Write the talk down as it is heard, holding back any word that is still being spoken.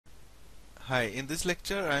Hi, in this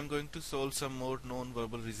lecture I am going to solve some more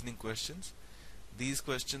non-verbal reasoning questions. These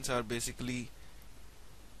questions are basically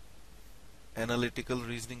analytical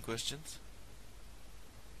reasoning questions.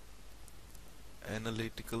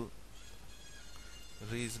 Analytical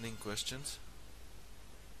reasoning questions.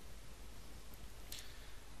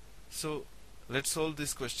 So let's solve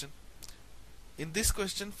this question. In this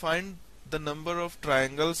question, find the number of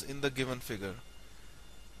triangles in the given figure.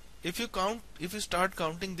 If you start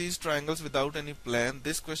counting these triangles without any plan,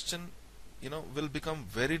 this question will become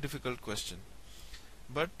very difficult question.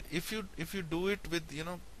 But if you do it with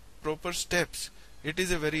proper steps, it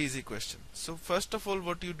is a very easy question. So first of all,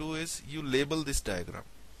 what you do is you label this diagram.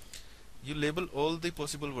 You label all the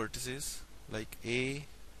possible vertices like A,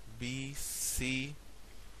 B, C,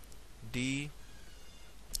 D,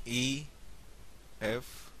 E,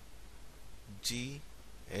 F, G,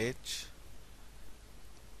 H,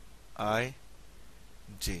 I,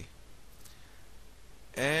 J.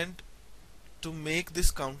 And to make this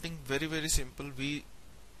counting very simple, we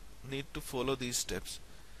need to follow these steps.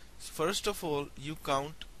 First of all, you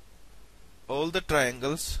count all the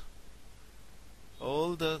triangles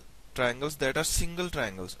that are single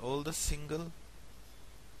triangles, all the single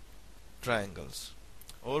triangles,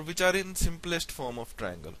 or which are in simplest form of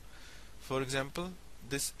triangle. For example,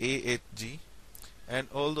 this AHG and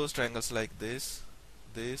all those triangles like this,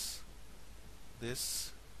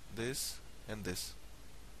 and this.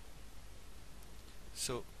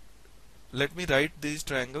 So let me write these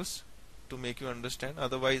triangles to make you understand.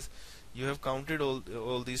 Otherwise, you have counted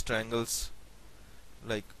all these triangles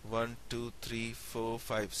like 1, 2, 3, 4,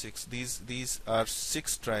 5, 6. These are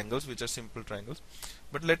 6 triangles which are simple triangles.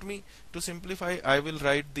 But let me, to simplify, I will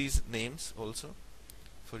write these names also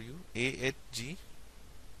for you: AHG,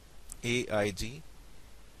 AIG,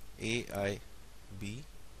 AIB,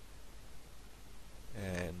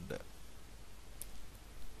 and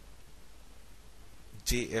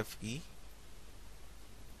JFE,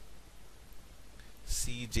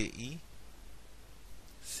 CJE,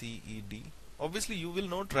 CED. Obviously you will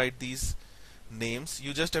not write these names,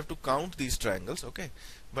 you just have to count these triangles, okay?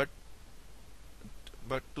 But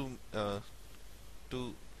to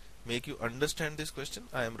make you understand this question,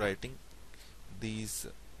 I am writing these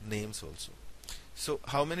names also. So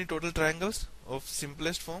how many total triangles of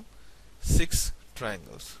simplest form? 6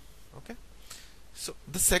 triangles, okay? So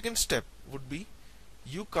the second step would be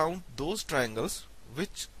you count those triangles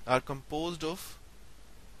which are composed of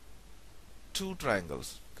 2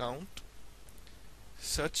 triangles. Count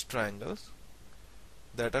such triangles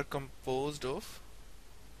that are composed of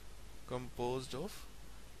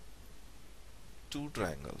 2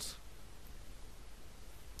 triangles.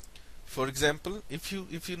 For example, if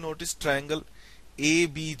you notice triangle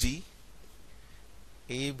ABG,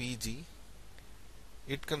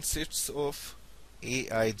 it consists of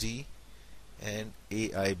AIG and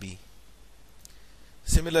AIB.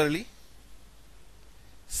 Similarly,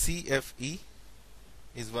 CFE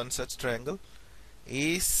is one such triangle,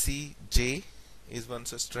 ACJ is one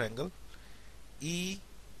such triangle,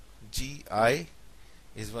 EGI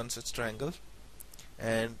is one such triangle,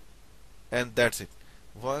 and that's it.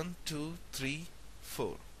 1, 2, 3,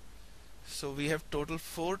 4. So we have total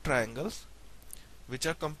 4 triangles which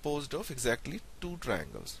are composed of exactly 2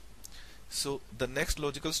 triangles. So the next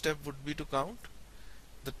logical step would be to count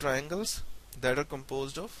the triangles that are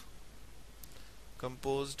composed of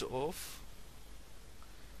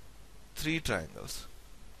 3 triangles: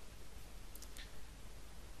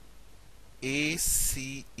 ACE,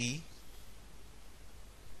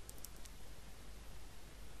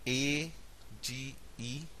 AGE,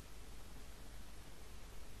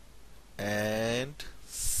 and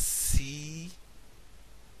CFD.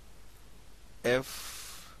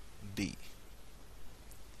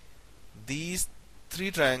 These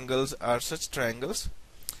 3 triangles are such triangles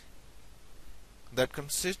that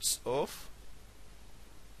consists of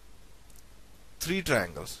 3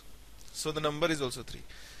 triangles. So the number is also 3.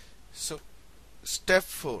 So step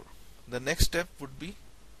 4, the next step would be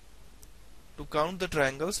to count the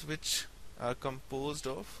triangles which are composed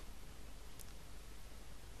of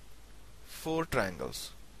 4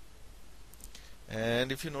 triangles.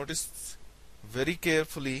 And if you notice very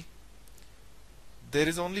carefully, there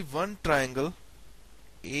is only one triangle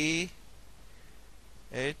AHE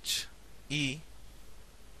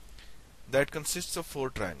that consists of 4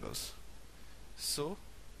 triangles. So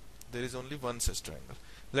there is only one such triangle.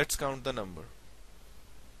 Let's count the number: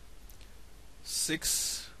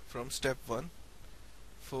 6 from step 1,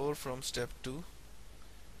 4 from step 2,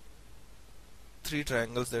 3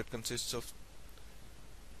 triangles that consists of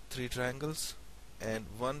 3 triangles, and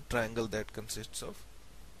one triangle that consists of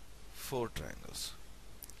 4 triangles.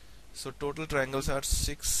 So total triangles are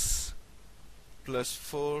 6 plus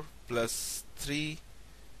 4 plus 3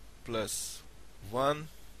 plus 1,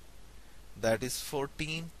 that is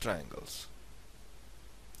 14 triangles.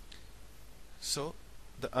 So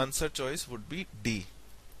the answer choice would be D.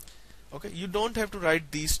 Okay, you don't have to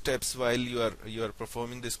write these steps while you are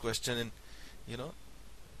performing this question in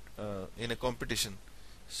in a competition.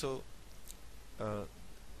 So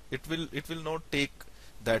it will not take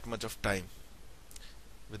that much of time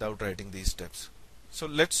without writing these steps. So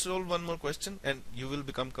let's solve one more question and you will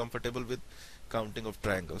become comfortable with counting of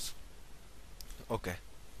triangles. Okay,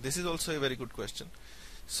 this is also a very good question.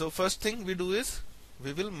 So first thing we do is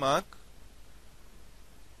we will mark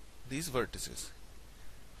these vertices.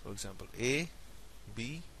 For example, A,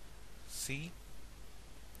 B, C,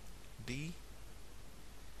 D,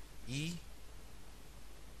 E,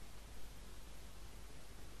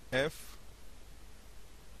 F,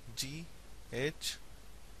 G, H,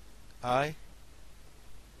 I,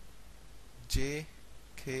 J,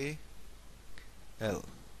 K, L.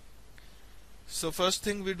 So first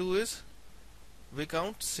thing we do is we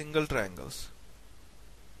count single triangles.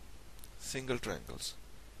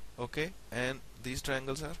 Okay, and these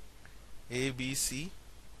triangles are A, B, C,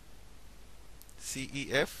 C, E,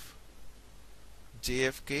 F, J,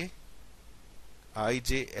 F, K, I,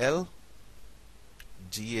 J, L,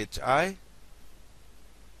 G, H, I,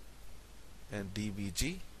 and D, B,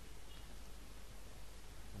 G.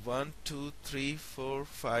 1, 2, 3, 4,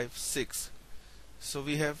 5, 6. So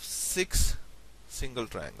we have 6 single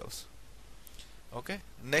triangles. Okay,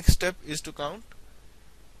 next step is to count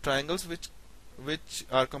triangles which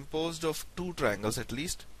are composed of 2 triangles at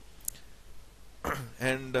least.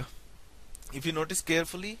 And if you notice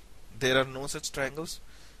carefully, there are no such triangles,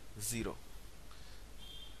 0.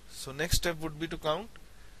 So next step would be to count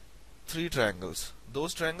 3 triangles,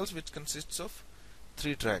 those triangles which consists of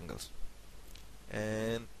 3 triangles.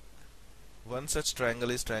 And one such triangle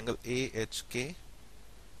is triangle AHK.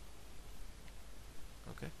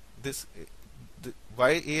 Okay,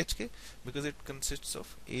 why AHK? Because it consists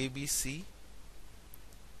of ABC,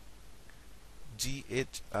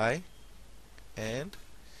 GHI, and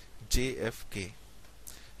JFK.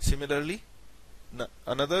 Similarly,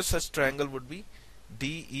 another such triangle would be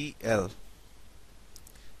DEL.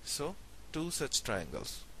 So 2 such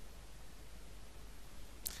triangles,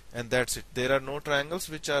 and that's it. There are no triangles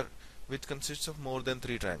which consists of more than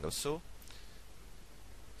 3 triangles. So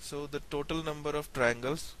the total number of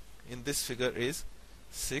triangles in this figure is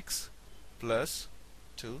 6 plus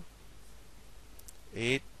 2,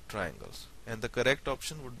 8 triangles, and the correct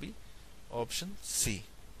option would be option C.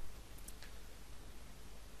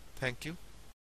 Thank you.